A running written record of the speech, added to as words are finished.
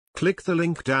Click the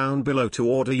link down below to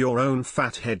order your own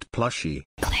fathead plushie.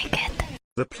 Click it.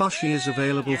 The plushie is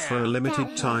available for a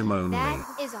limited time only. That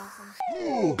is awesome.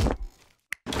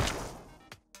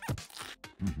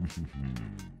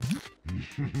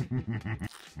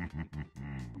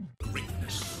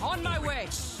 On my way.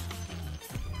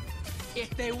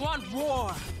 If they want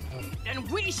war, then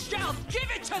we shall give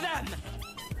it to them.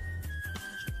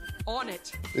 On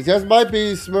it. These guys might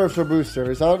be Smurfs or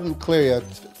Booster. It's not clear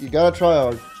yet. You gotta try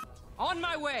hard. On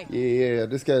my way. Yeah,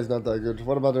 this guy's not that good.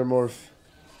 What about their morph?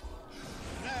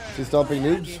 She's stomping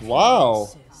noobs? Wow.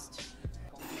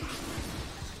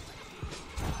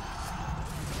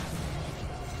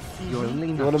 You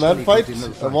want a man fight?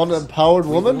 I want an empowered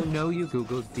woman? We all know you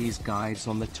googled these guys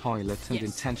on the toilet and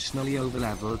intentionally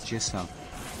overleveled yourself.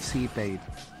 See, babe.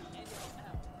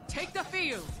 Take the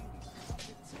field.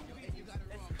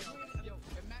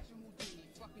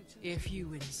 If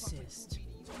you insist.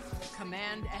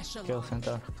 Command echelon. Kill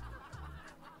center.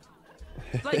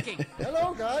 Flanking.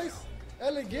 Hello, guys.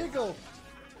 Ellie giggle.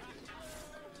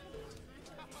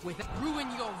 With ruin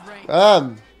your rank.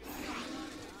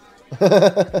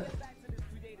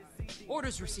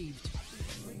 Orders received.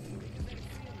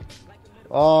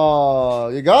 Oh,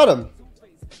 you got him.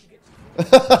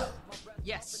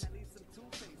 Yes.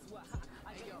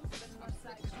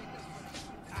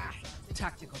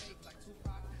 Tactical.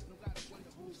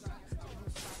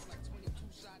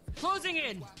 Closing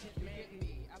in.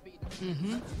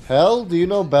 Hell, do you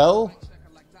know Bell?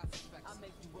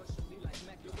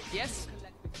 Yes.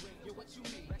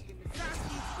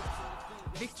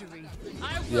 Victory.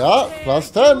 Yeah, plus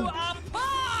 10.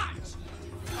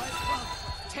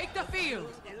 Take the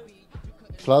field.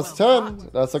 Plus 10.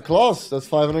 That's a class. That's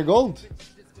 500 gold.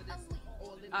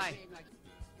 Aye.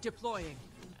 Deploying.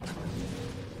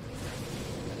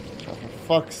 For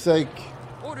fuck's sake.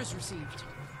 Orders received.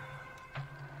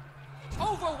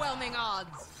 Overwhelming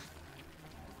odds.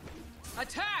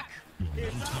 Attack. Your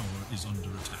tower is under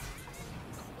attack.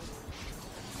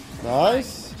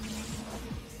 Nice.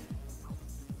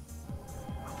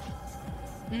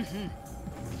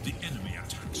 The enemy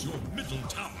attacks your middle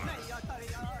tower.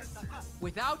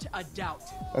 Without a doubt.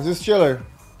 That's just chiller.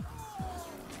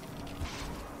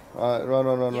 Alright,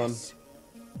 run. Yes.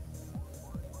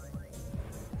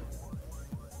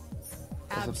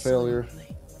 That's a failure.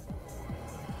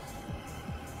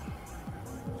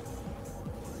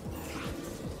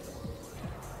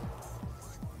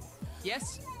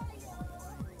 Yes.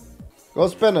 Go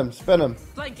spin him.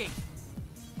 Flanking.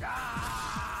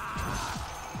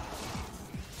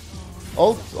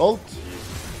 Ult.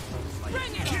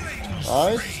 Bring it.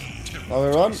 Nice. Now we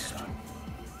run.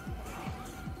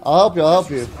 I'll help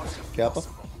you. Kappa.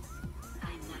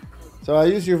 So I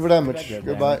use you for damage.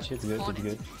 Goodbye. It's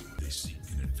good. They seek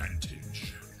an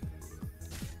advantage.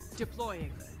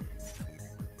 Deploying.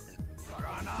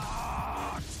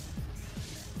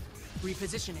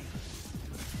 Repositioning.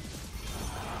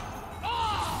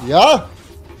 Yeah.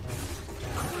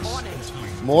 On it.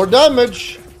 More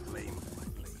damage.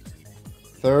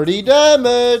 30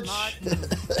 damage. Tower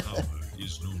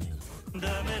is no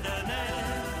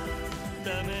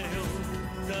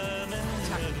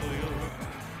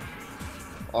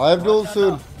more. I have duel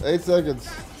soon. 8 seconds.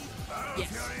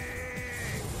 Yes.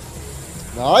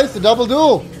 Nice, the double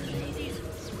duel.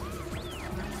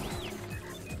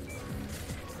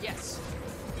 Yes.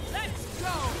 Let's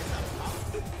go.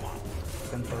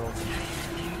 Center.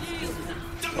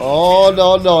 Oh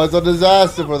no, it's a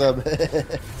disaster for them.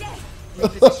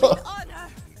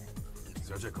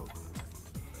 Surgical.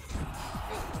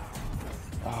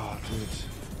 Oh, dude.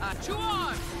 To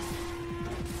arm.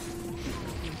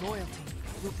 Your loyalty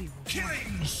will be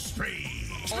Killing spree.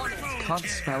 Can't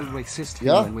spell racist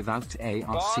Yeah. healing without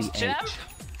ARCH.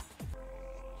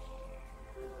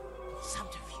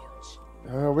 subterfuge.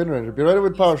 Wind Ranger, be ready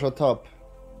with power shot top.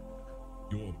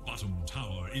 Your bottom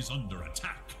tower is under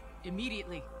attack.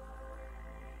 Immediately.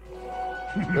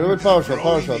 Ready with power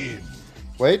shot.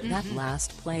 Wait. That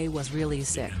last play was really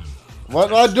sick.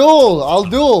 What? I duel. I'll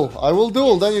duel. I will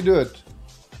duel. Then you do it.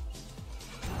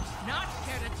 Not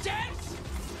care to dance.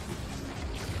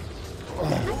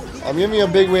 I'm giving you a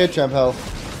big weight champ, hell.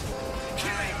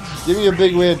 Give me a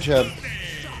big weight champ.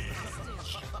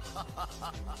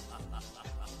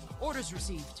 Orders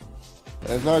received.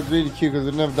 And it's not greedy Q because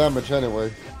it didn't have damage anyway.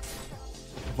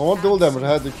 If I want dual damage, I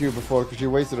had the Q before because she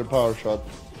wasted a power shot.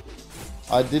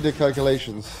 I did the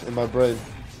calculations in my brain.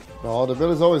 No, the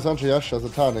build is always Sanchiyasha as a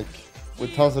tonic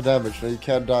with tons of damage. Now you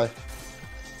can't die.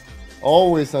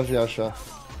 Always Sanchiyasha.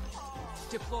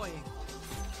 Deploying.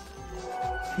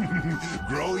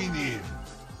 Growing in.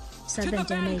 Southern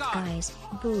donate, guys.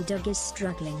 Bulldog is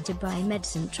struggling to buy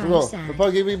medicine. Try Go. sand.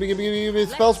 Give me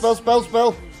spell.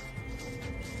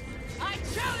 I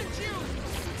challenge you.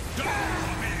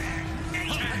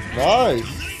 Nice.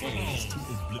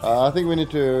 I think we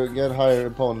need to get higher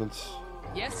opponents.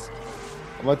 Yes.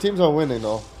 My teams are winning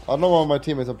though. I don't know why my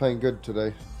teammates are playing good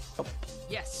today.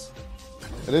 Yes.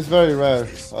 It is very rare.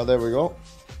 Oh, there we go.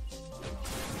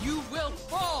 You will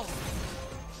fall.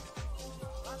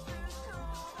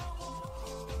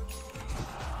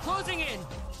 Closing in.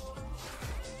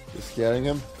 Just scaring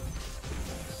him.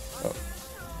 Oh.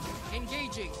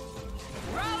 Engaging.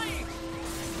 Rally.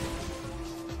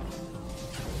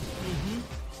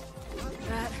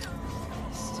 That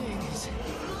stings.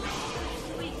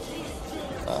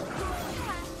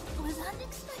 Was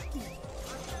unexpected.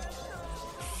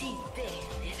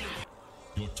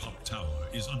 Your top tower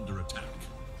is under attack.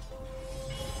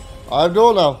 I have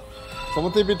duel now.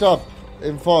 Someone TP top.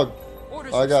 In fog.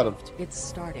 Orders I got him. It's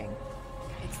starting.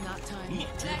 It's not time.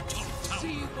 Let's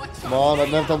see what's Come on, I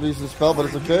didn't have time to use the spell, but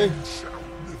it's okay.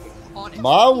 on it.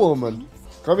 My woman.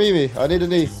 Come eat me. I need a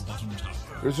knee. Bottom tower.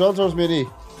 Roshon throws me a knee.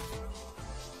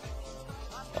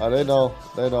 Ah, they know.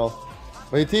 They know.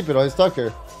 But he TP'd, oh, he's stuck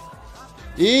here.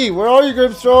 E, where are you,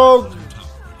 Grimstroke? Bottom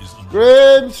tower is under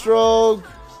Grimstroke!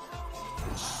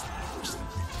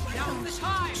 Now's the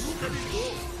time.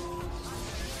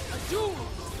 A duel.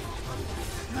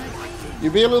 You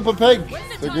be a little peg, When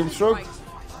the time is Grimstroke. right,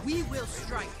 we will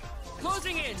strike.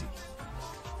 Closing in.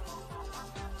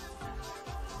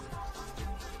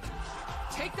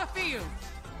 Take the field.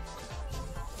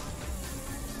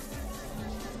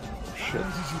 Shit.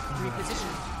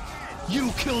 Reposition.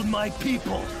 You killed my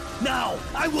people. Now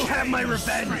I will have my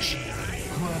revenge.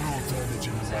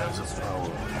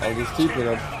 I'll just TP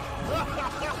him.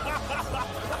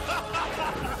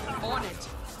 On it.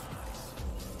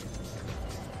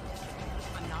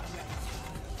 I'm not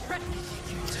ready.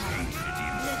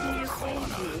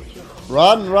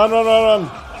 Run!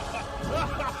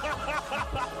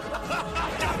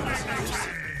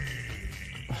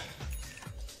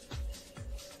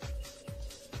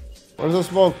 Where's the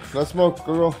smoke? Let's smoke,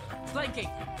 go. Flanking.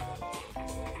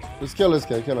 Just kill this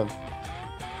guy, kill him.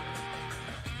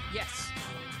 Yes.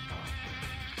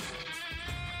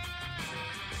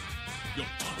 Your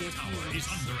top tower is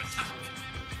under attack.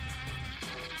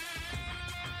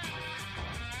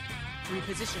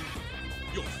 Reposition.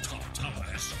 Your top tower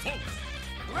has fallen.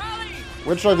 Rally.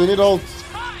 Which one? Do you need ult?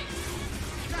 Time.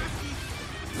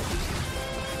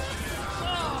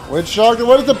 Which shark?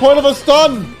 What is the point of a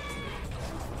stun?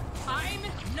 I'm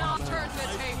not turn the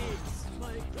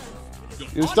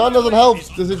tables. Your stun doesn't help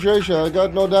the situation. I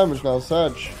got no damage now,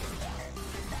 Sag.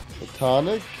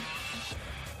 Platonic?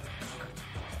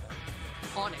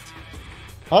 On it.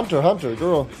 Hunter,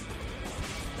 girl.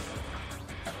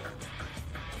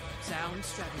 Sound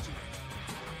strategy.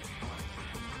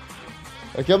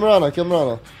 Kill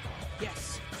Marana.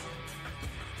 Yes.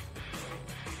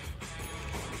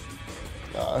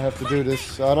 I have to do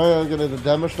this. I know I'm gonna do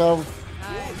damage now,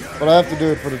 but I have to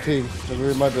do it for the team, because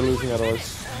we might be losing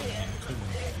otherwise.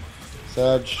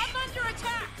 Sag. I'm under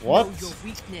attack. What? Know your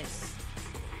weakness.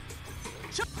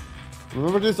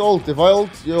 Remember this ult. If I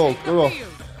ult, you ult. Take the Go. field.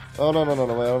 Oh, no, wait, I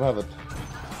don't have it.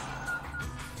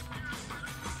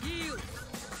 Yield.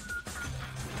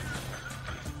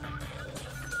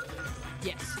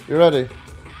 Yes. You ready?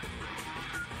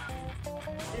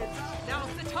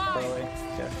 Now's the time.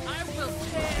 I will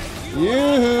tear you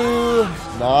Yoo-hoo!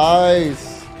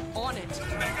 Nice. on it.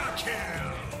 Mega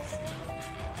kill.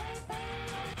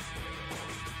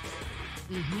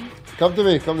 Come to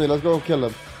me, let's go kill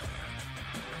him.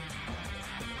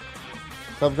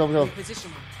 Come.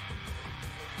 Reposition.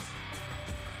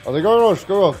 Oh, they go Rosh,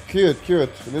 go. Q it. We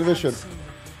need vision.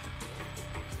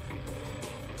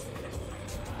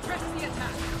 Press the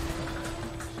attack.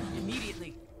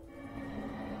 Immediately.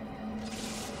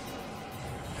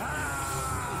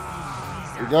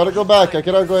 We gotta go back, I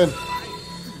cannot go in.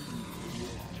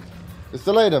 It's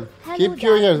delayed him. Keep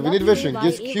queuing here, we need vision.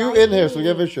 Just queue in here so we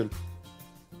get vision.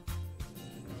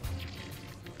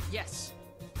 Yes.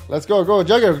 Let's go,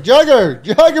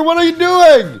 Jugger, what are you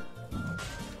doing?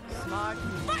 Smart.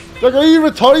 Jugger, are you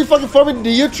retarded? You fucking farming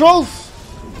neutrals?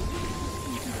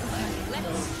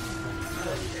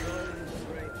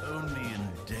 Only in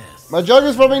death. My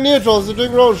Jugger's farming neutrals, they're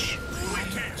doing Rosh.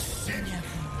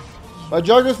 My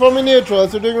Jugger's farming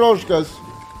neutrals, they're doing Rosh, guys.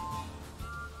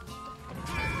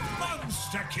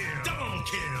 Monster kill. Double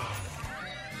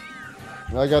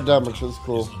kill. I got damage, that's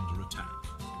cool. Under attack.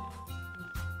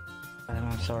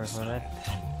 I'm sorry for that.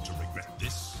 Come to regret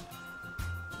this.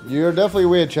 You're definitely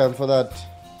weird, champ, for that.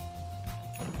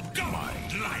 Go.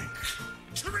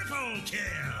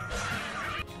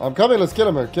 I'm coming, let's kill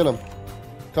him here, kill him.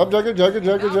 Come, Jugger, Jugger,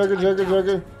 Jugger, Jugger, Jugger,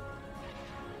 Jugger.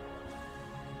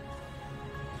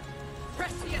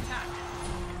 Press the attack.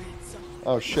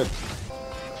 Oh shit.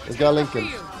 He's got Lincoln.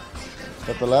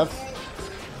 At the left.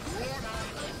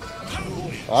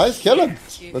 Nice, kill him.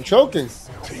 They're choking.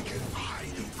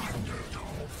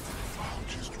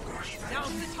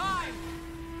 Now's the time.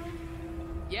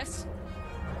 Yes.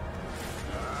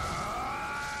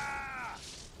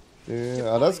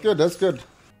 Yeah, that's good, that's good.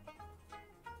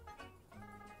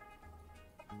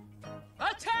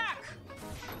 Attack!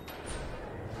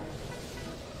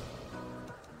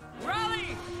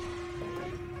 Rally!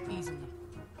 Easily.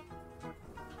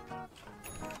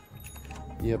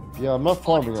 Yep, yeah, I'm not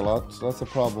farming a lot, so that's a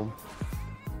problem.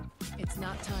 It's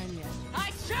not time yet.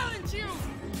 I challenge you!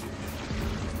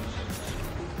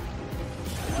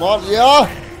 Come on, yeah!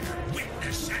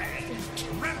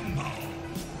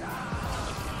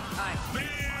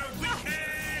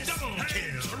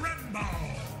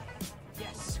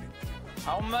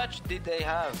 How much did they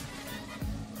have?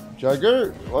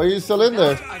 Jugger, why are you still in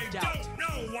there? I doubt.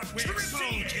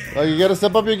 Oh, you gotta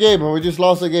step up your game, or we just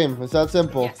lost the game. It's that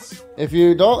simple. Yes. If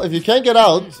you can't get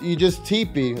out, you just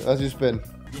TP as you spin.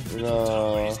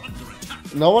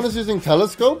 No one is using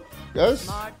telescope, guys.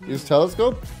 Use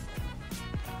telescope.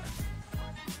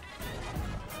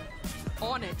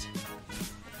 On it.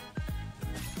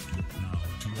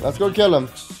 Let's go kill him.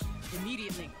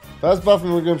 Immediately. Fast buff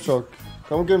him with Grimstroke.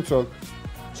 Come with Grimstroke.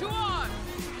 Chew on!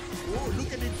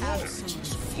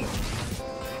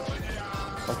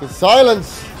 Fucking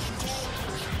silence.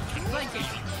 Flanking.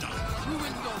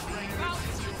 Ruin those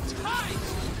rounds. Time!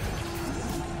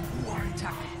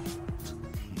 Attack.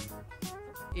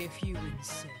 If you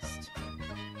insist.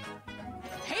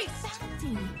 Haste!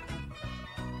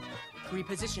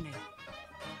 Repositioning.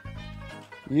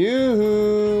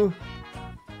 Yoo-hoo.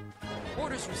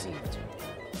 Orders received.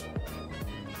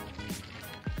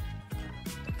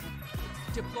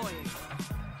 Deploying.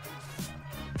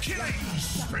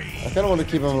 I kind of want to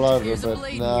keep him alive a Here's a little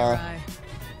blade bit. in your Nah. eye.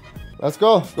 Let's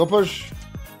go. Go push.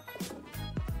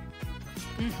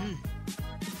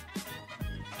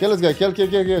 Kill this guy. Kill. Go,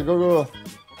 go.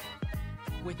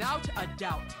 Without a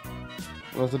doubt.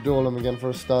 We'll have to duel him again for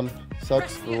a stun.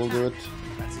 Sucks, but we'll do it.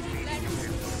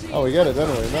 Oh, we get it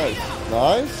anyway. Nice.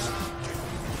 Nice.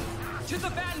 To the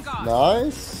vanguard.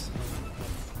 Nice.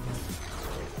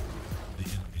 The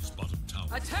enemy's bottom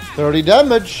tower. Attack. 30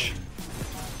 damage.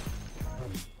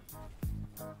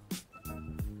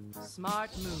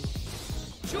 Smart move.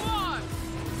 Chew on.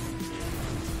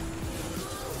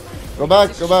 Go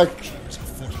back. Go back.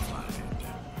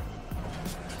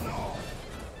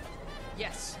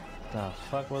 Yes. The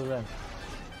fuck was that?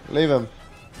 Leave him.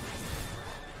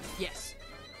 Yes.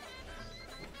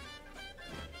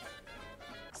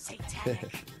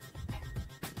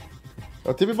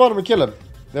 Oh, TP bottom and kill him.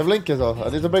 They have Lincoln though. I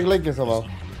need to break Lincoln somehow.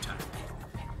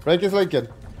 Break his Lincoln.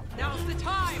 Now's the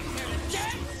time.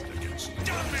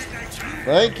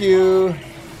 Thank you.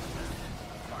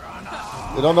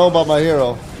 You don't know about my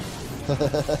hero.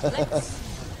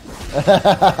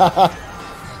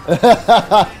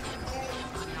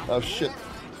 Oh shit.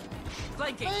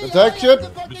 Flanking. Protection.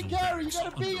 Now's the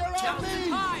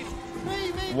time.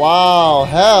 Wow,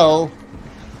 hell.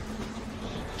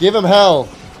 Give him hell.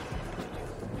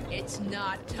 It's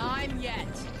not time yet.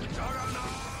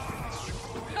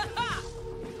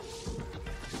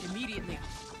 Immediately.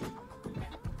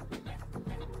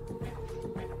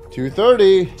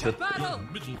 230. To battle.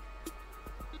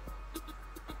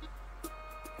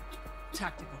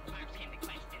 Tactical.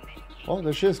 Oh,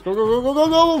 there she is. Go, go, go, go, go,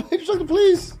 go. Make sure,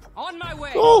 please. On my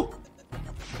way. Go.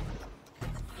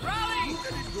 Rally.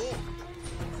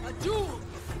 A duel.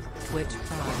 Twitch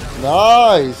Prime.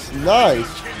 Nice.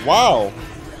 Nice. Wow.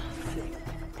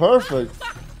 Perfect.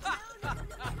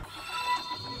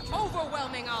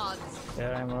 Overwhelming odds.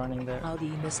 There, I'm running there. Howdy,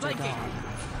 Mr. Flanking. Dog.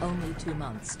 Only 2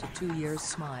 months to 2 years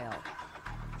smile.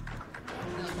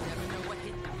 They'll never know what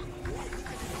hit them.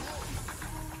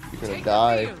 You're gonna Take it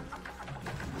die. for you.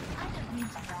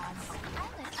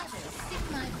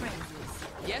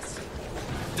 Yes.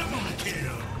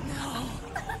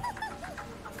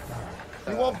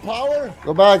 You want power?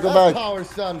 Go back, go back. Power,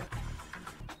 son.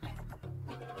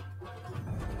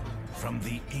 From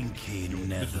the inky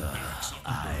nether,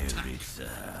 I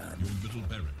return. Your middle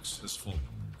barracks has fallen.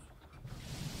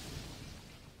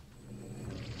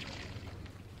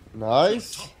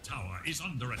 Nice. Top tower is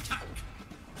under attack.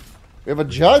 We have a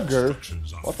Jugger.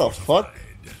 Structures are What the fuck? fortified.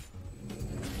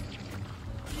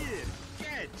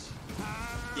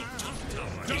 Your top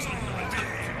tower is under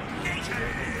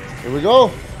attack. Here we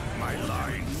go. My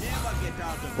line.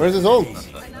 Where's his ult?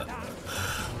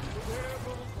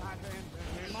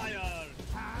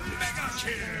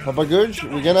 Papa Gurge,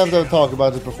 we're gonna have to talk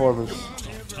about his performance.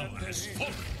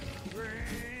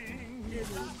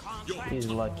 He's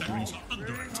lucky.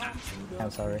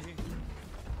 I'm sorry.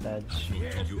 That's...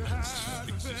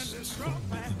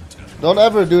 Don't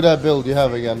ever do that build you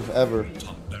have again, ever.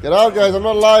 Get out, guys, I'm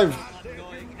not live.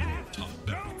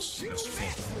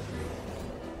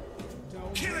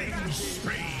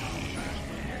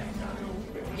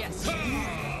 Yes.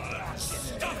 Press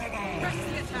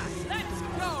the attack. Let's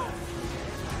go.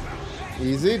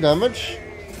 Easy damage.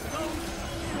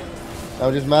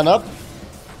 Now just man up.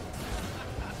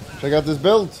 Check out this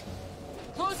build.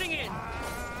 Closing in.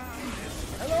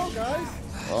 Hello, guys.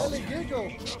 Oh.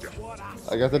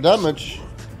 I got the damage.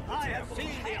 I have seen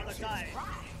the other side.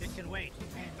 It can wait.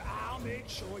 I'll make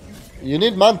sure You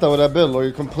need Manta with that build, or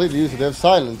you completely use it. They have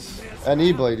silence and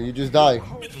E-blade, and you just die.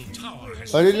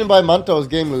 If I didn't buy Manta, I was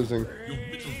game losing.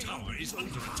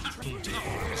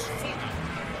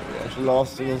 Yeah, she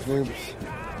lost against noobs.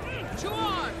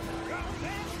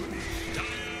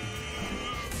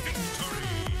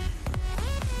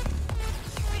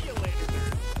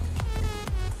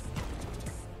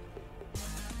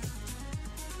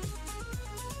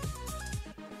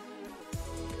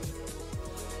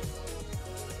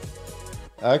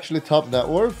 Actually, top net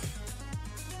worth?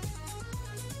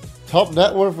 Top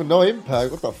net worth with no impact?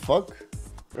 What the fuck?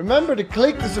 Remember to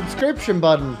click the subscription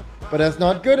button. But that's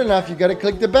not good enough. You gotta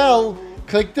click the bell.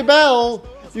 Click the bell.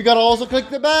 You gotta also click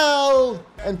the bell.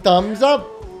 And thumbs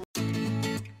up.